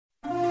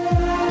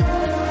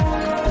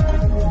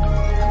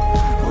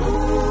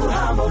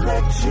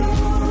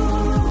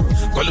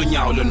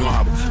Kolunyawo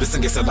lonwabo bese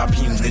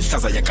ngeselapha ingci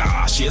ihlaza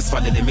yakashi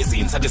esivalele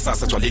emizini sathi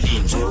sasa gcwale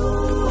linje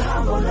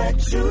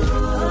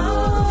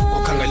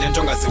ukhangele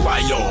into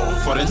ongaziwayo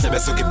for endlebe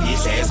esuke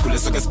ibhidle esikhule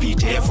esuke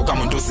esibhidhe efuka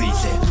umuntu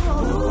uzidle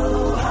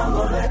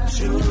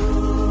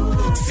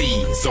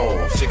sizo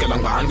fikela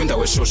ngani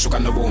kwindawo eshushu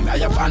kanobomi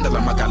ayabanda la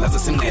magala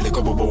zesinqele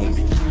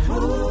kobobomi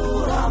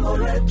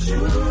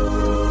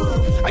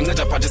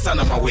anceda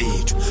phathisana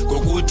mawethu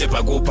ngokude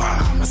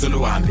bhakupha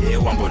maseluhambe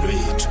uhambo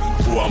lwethu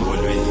uhambo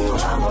lwethu.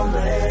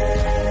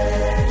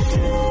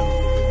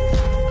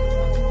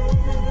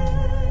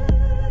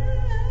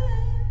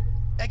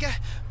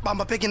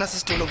 Bamba bheki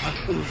nasisitolo phana.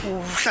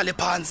 Uhlale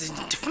phansi.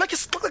 Ndifuna ke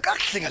sixoxe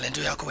kahle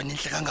ngalento yakho wena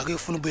inhle kangaka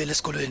uyofuna ubuyela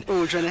esikolweni.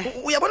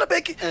 Uyabona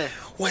bheki?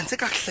 Wenze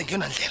kahle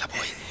ngeyona ndlela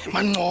boy.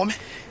 Mancome.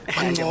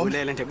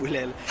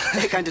 Ndiyabulela.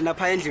 Kanti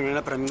napha endlini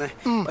lapha mnce.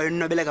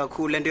 Bayonobela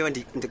kakhulu lento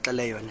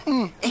yondixele yona.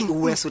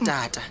 Uwesa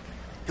utata.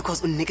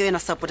 Because unike yena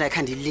support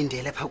ayikhandi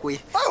ilindele pha kuye.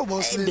 Awu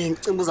boss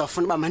bengicimba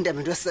uzafuna uba manje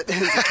abantu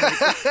asebenza.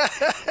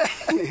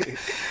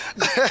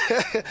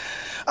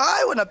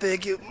 Hayi wena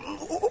bheki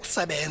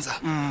ukusebenza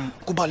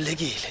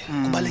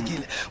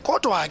kubalekile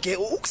kodwa ke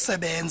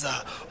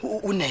ukusebenza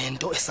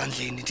unento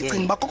esandleni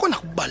ndicinga ba kokona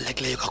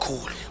kubalulekileyo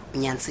kakhulu.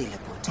 Unyanisile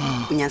bhuti.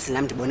 Unyanisile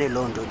nami ndibone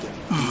lonto ke.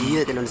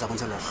 Yiyo ke lonto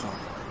zakwenza lo hlobo.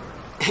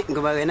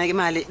 Ngoba wena ke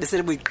imali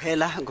bese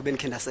buyiqhela ngoba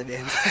enikhe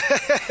ndasebenza.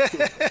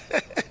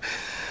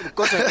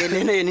 Kodwa ke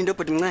lena yena into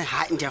bhuti mncane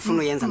hayi ndiyafuna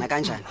uyenza na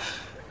kanjani.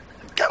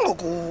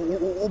 Kangoku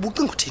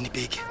ubucinga uthini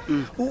bheki?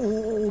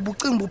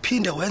 Ubucinga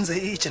uphinde wenze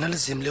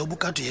ijournalism le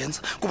ubukade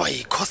uyenza kuba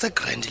yicourse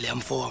grand le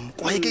yamfowam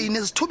kwaye ke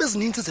inezithuba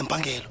ezininzi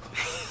zempangelo.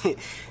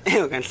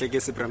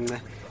 Kanhlekisi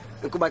bramncane.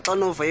 Kuba xa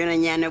nova yona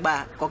nyane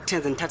ba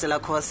kokuthenza ndithathela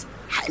course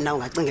hayi nawe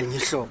ungacingela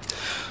ngihlobo.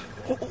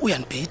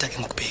 Uyanibhida ke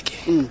ngokubheki.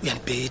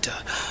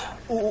 Uyanibhida.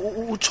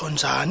 Utsho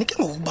njani ke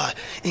ngokuba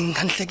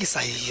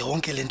inganhlekisa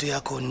yonke lento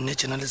yakho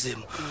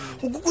nejournalism?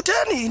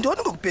 Ukutheni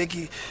intoni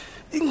ngokubheki?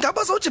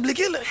 Ingaba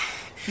sawujibilekile?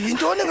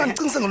 Yintoni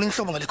engangicinisa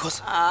ngolinhlobo ngale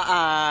course?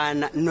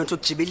 Not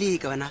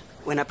ukujibilika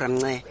wena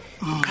bramncane.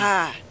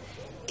 Cha,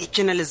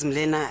 ijournalism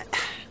lena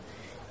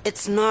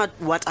it's not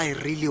what I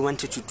really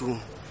wanted to do.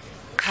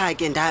 Cha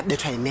ke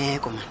ndabethwa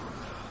imeko man.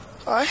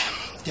 Hayi,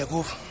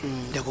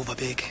 ndiyakuva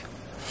bheki.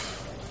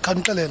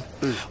 Kanixelela.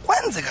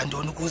 Kwenzeka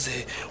ntoni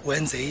ukuze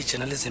wenze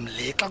ijournalism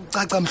le xa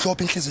kucaca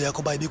mhlophe inhliziyo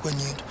yakho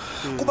bayibikwenye into?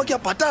 Kuba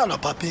kuyabhatalwa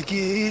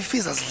bhabheki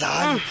ifees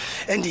azidlali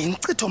and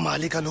incitho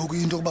mali kaloku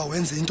into kuba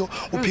wenze into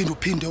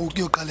uphinde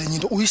uyoqala enye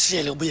into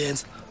uyishiyele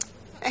ubuyenza.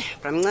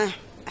 Bramncane,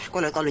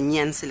 kodwa xa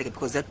lunyanisile ke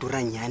because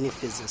yadura nyani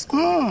ifees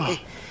esikolo.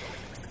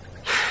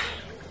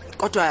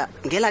 Kodwa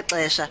ngela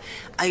xesha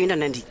ayinto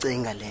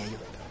nandicinga leyo.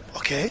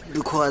 Okay.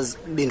 Because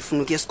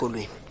benifuna ukuya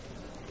esikolweni.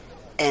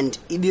 And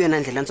ibiyona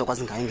ndlela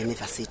nizokwazi ngayo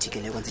ngeuniversity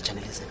ke le kwenza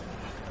ijournalism.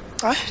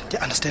 Hayi,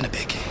 I understand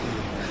bheki.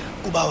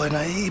 Kuba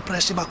wena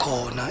ipressure iba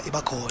khona.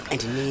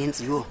 And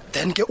ininzi yo.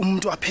 Then ke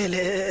umuntu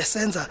aphele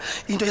esenza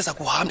into eza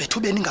kuhamba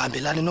ethubeni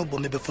ingahambelani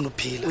nobomi befuna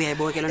ukuphila.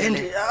 Uyayiboka lento. And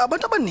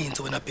abantu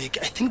abaninzi wena bheki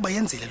I think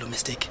bayenzile lo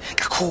mistake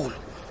kakhulu.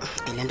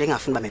 Lento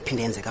engafuni ba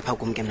bephinde yenzeka pha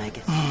kumke mna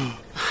ke.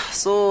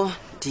 So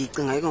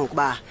ndicinga ke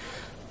ngokuba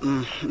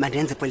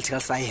mandenze political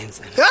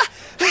science.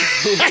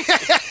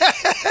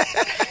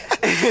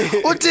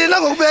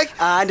 Uthina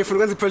ngokubeka? Ndifuna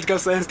ukwenza political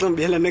science xa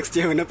ngibuyela next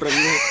year wena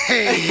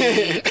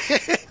bramncane.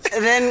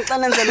 Then xa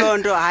nenze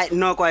lonto hayi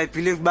noko I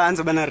believe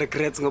banzo bana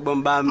regrets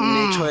ngobomi bami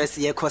ne-choice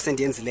ye-course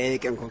endiyenzileyo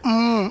ke ngoku.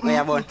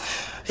 Uyabona?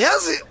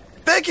 Yazi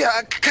bheki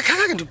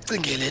khakake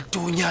ndikucingele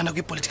dunyana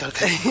kwi-political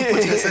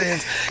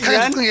science.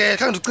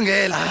 Khake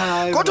ndicingela.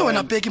 Kodwa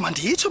wena bheki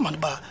manditsho mani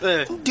ba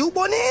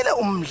ndiwubonile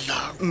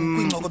umdla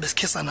kwincoko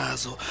besikhesa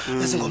nazo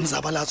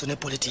ezingomzabalazo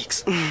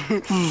ne-politics.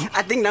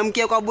 I think nami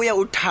kuye kwabuya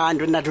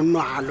uthando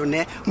ndadonwalo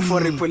ne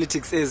for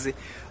politics ezi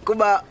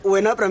kuba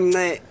wena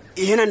bramncane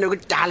yena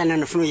ndokudala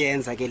nandifuna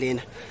uyenza ke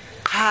lena.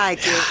 Cha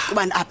ke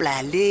kuba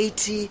ndi-apply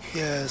late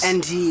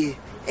and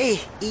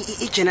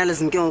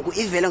i-journalism ke ngoku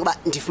ivele ngoba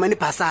ndifumana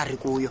ibhasari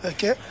kuyo.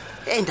 Okay.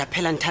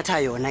 Ndaphela ndithatha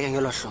yona ke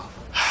ngelo hlobo.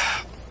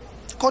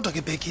 Kodwa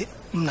ke bheki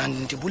mna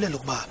ndibulela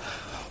ukuba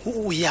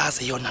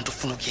uyazi yona nto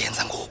ufuna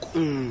ukuyenza ngoku.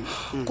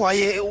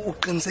 Kwaye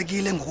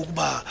uqinisekile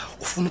ngokuba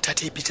ufuna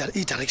uthatha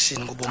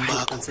i-direction ngobomi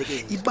bakho.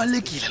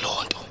 Ibalekile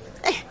lonto.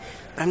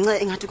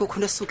 Bramncane engathi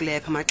kukhona esukile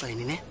lapha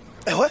emagxeni ne.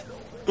 Ewe?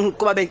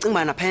 Kuba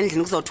bengicinga napha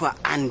endlini kuzothiwa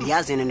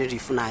andiyazi yena into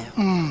endiyifunayo.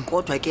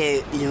 Kodwa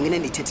ke yonke into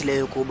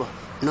endiyithethileyo kubo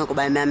noko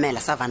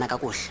bayamamela savana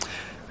kakuhle.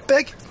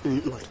 Bheki.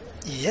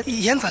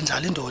 Yenza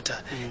njalo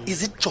indoda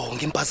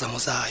izijonge impazamo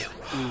zayo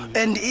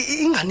and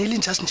inganeli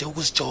nje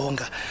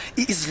ukuzijonga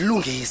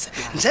izilungise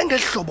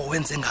njengehlobo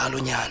wenze ngalo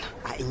nyana.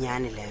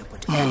 Inyani leyo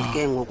but and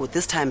ke ngoku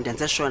this time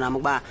ndenze sure nami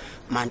ukuba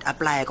mand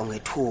apply ko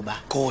ngethuba.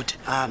 Good.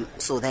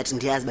 So that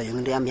ndiyazi ba yonke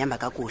into yami ihamba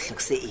kakuhle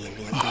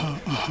kuseeli yaqo.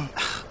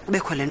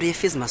 Kubekho lento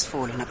ye-fees must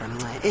fall na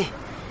bramncane.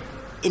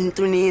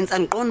 Intuninzi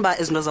andiqondi ba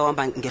izinto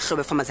zawahamba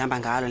ngehlobo efama zihamba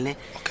ngalo ne.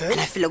 And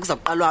I feel like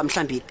uzaqalwa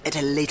mhlambi at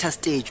a later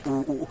stage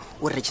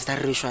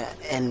uregisterishwa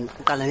and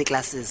uqala ne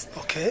classes.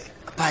 Okay.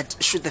 But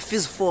should the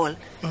fees fall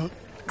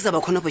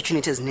kuzaba khona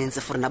opportunities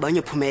ezininzi for nabanye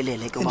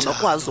uphumelele ke ngoba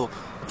bakwazi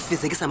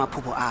ufizekisa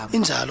amaphupho abo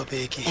injalo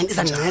Bheki and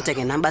izandinceda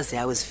ke numbers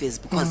yawo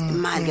ezifees because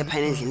imali ke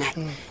phana endlini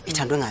nayo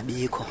ithandwe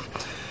ngabikho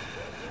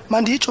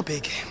manditsho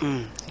Bheki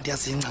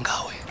ndiyazinca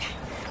ngawe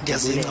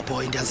ndiyazinca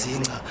boy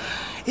ndiyazinca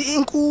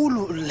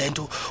inkulu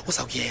lento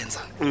uza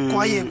kuyenza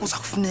kwaye kuza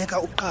kufuneka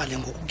uqale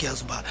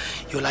ngokuyazi uba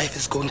your life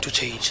is going to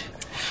change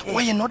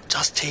kwaye not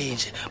just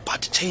change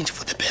but change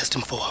for the best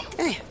mfowam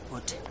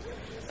but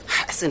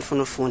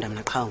sendifuna ufunda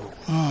mina qha ngoku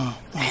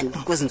and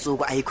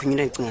kwezinsuku ayikho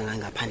into engicinga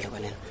ngaphandle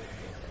kwalena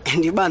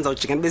and ibanza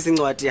ujika bese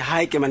incwadi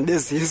hayi ke man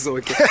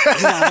bezizo ke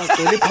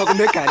ndizawazigcela iphako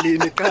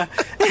megalini qha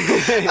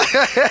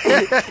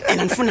and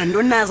andifuna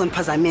nto nazo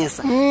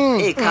ndiphazamisa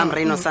come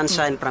rain or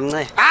sunshine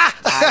bramnce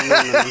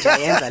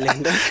ndiyayenza le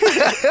nto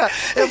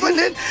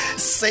eboneni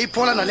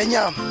seyiphola nale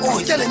nyama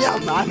sitye le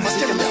nyama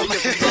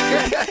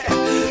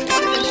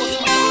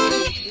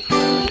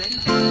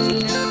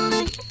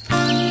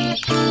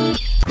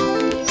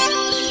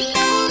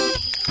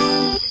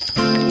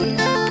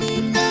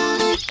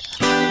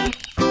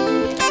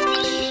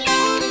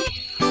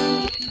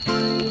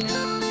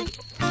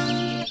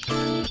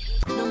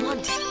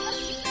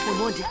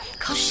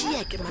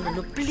Khawushiyeke man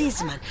no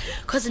please man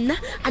because na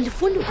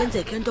andifuni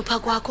ukwenzeka into pha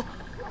kwakho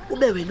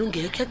ube wena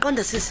ungekho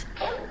eqonda sisi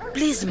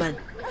please man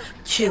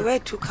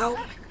wethu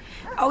khawume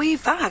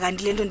awuyivanga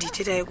kanti lento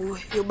ndiyithethayo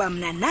kuwe yoba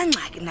mina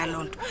nangxaki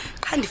nalonto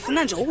qha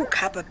ndifuna nje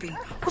ukukhapha pini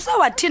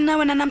usawathini na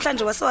wena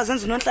namhlanje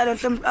wasewazenza unonhlalo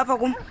nhle apha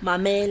kum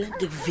mamela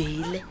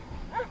ndikuvile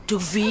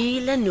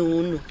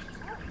nunu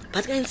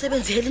but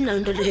ayisebenzeli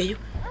nalonto leyo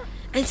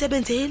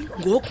ayisebenzeli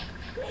ngoku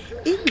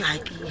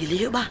ingxaki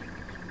yile yoba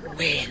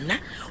wena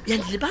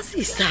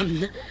uyandilibazisa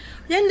mina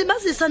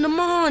uyandilibazisa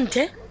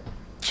nomonde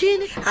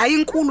tyhini hayi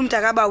inkulu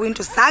mntakaba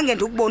winto zange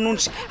ndikubona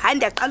unje hayi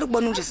ndiyaqala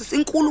ukubona unje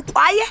sisinkulu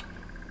kwaye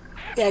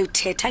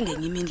uyayithetha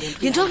ngenye imini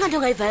lento yinto kanti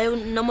ongayivayo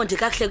nomonde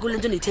kakuhle kule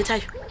nto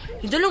ndiyithethayo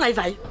yinto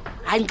longayivayo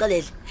hayi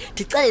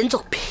ndicele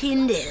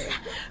ndizokuphindela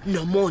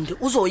nomonde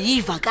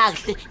uzoyiva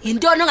kakuhle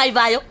yintoni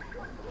ongayivayo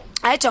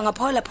hayi jonga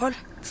phola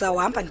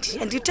zawuhamba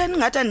nditheni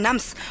ngathi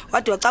andinamsi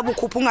wade wacaba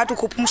ukhupha ungathi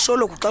ukhupha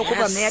umsholo xa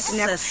ukhupha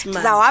neyathi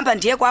zawuhamba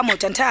ndiye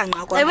kwamoja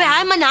ndithanqa kwa ewe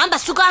hayi manje hamba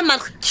sukama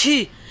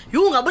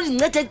ungabona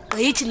incede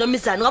egqithi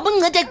nomizana ungabona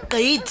incede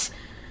egqithi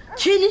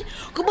tyhini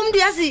kuba umuntu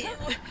yazi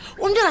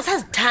umuntu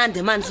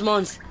engasazithande man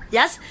Simonzi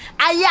yazi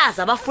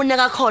ayazi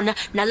abafuneka khona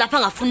nalapha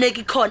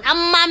angafuneki khona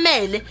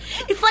amamele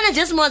ifana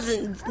nje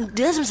Simonzi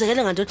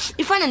ndiyazimzekele ngantoni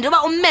ifana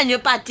njengoba ummenyo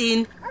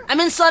epatini I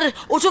mean sorry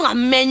uthi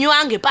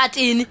ungamenywanga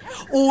epatini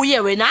uye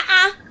wena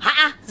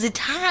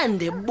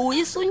zithande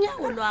buyisa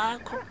unyawo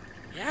lwakho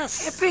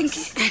yes Pinky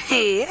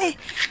hey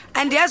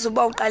andiyazi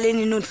uba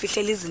uqaleni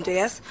nonifihlela izinto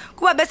yazi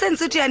kuba bese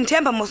nisithi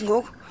uyandithemba mos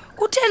ngoku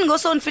kutheni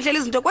ngosonifihlela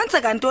izinto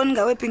kwenzeka ntoni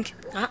ngawe Pinky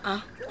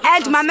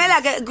and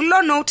mamela ke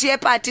kulo note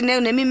yepati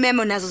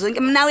nemimemo nazo zonke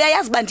mina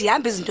uyayazi ba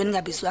ndihamba izinto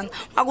ningabiswanga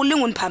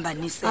akulinga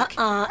uniphambanise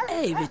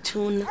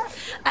bethuna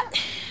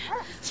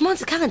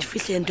Simonzi khange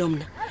ndifihle into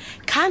mina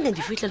khange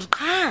ndifihle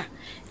qha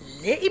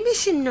le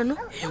emission nono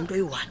yonto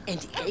yi-1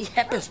 and it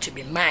happens to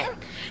be mine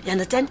you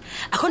understand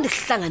akho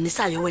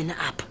ndihlanganisayo wena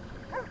apha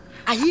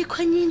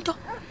ayikho enye into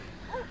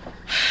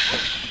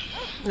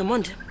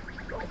nomonde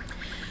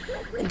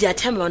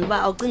ndiyathemba abantu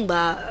ba awucingi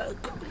ba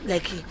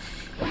like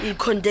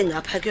ikhonde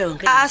ngapha ke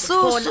yonke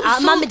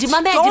mama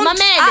dimamele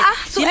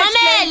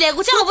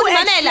kuthi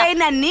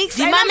ngokudimamela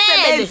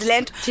dimamele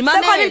lento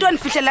sekhona into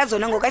onifihlela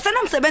zona ngoku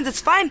ayisanamsebenzi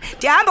it's fine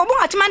ndiyahamba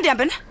ubungathi manje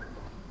ndihambe na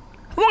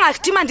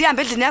ubungathi manje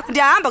ndihambe endlini yakho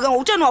ndiyahamba ke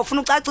ngoku utheni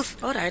wawufuna ucacisa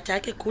alright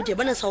ake good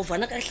yabona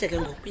sawuvana kahle ke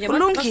ngoku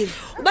kulungile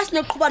uba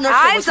sineqhuba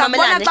nohlobo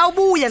simamelane xa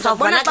ubuye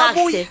ndizabona xa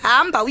ubuye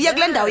hamba uye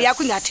kule ndawo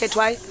yakho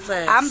ingathethwayo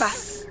hamba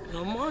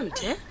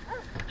nomonde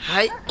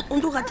hayi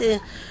umuntu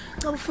kade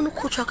xa ufuna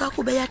ukukhutshwa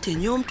kakube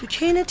yadeni yomntu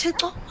tyhini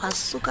Thixo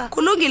asuka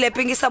kulungile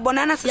Pinky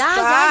sabonana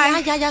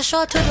sisibaye ya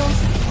short lo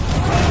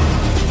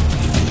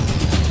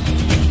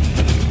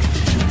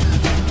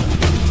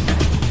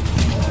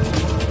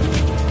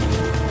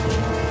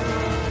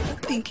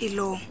Pinky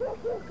lo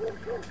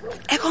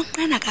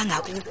ekonqena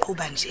kangaka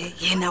ukuqhuba nje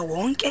yena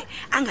wonke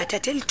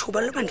angathatheli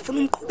ithuba loba ndifuna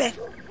umqhubela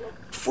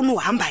ufuna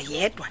uhamba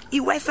yedwa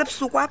iWi-Fi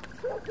ebusuku apha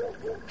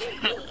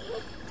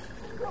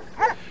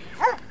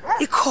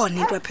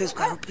ikhona into phezulu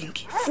kwayo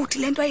Pinky futhi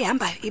lento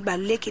ayihambayo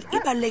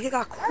ibaluleke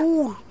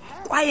kakhulu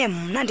kwaye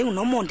mna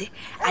ndingunomonde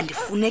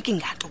andifuneki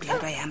ngato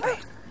kulento ayihambayo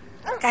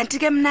kanti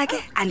ke mna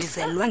ke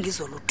andizelwa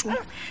ngizolo tu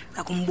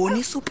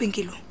ngakumbonisa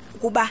uPinky lo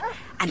ukuba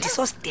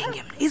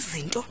andisosidenge mna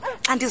izinto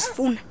xa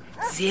ndizifuna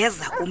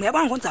ziyeza kum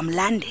yabona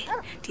ngonzamlandela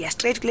ndiya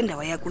straight kule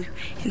ndawo yakuyo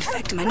in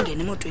fact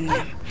maningena emotweni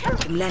yami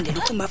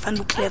ndimlandela ucimba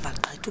afanele uclever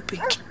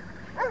gqitha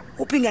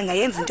uPinky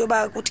angayenza into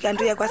yoba kuthi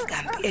kanti uya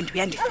kwasigambi and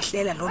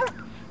uyandifihlela loo nto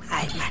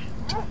hayi man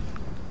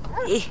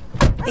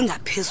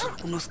ingaphezulu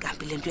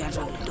kunosigambi lento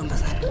yanjalo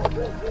lentombazana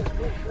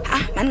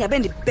mani ngabe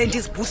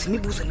ndizibuza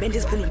imibuzo ndibe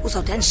ndiziphendula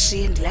uzawuthi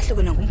andishiye ndilahle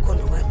kwena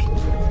ngumkhondo wakhe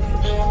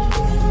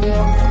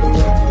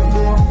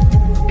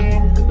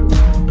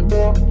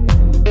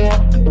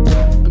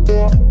Yeah.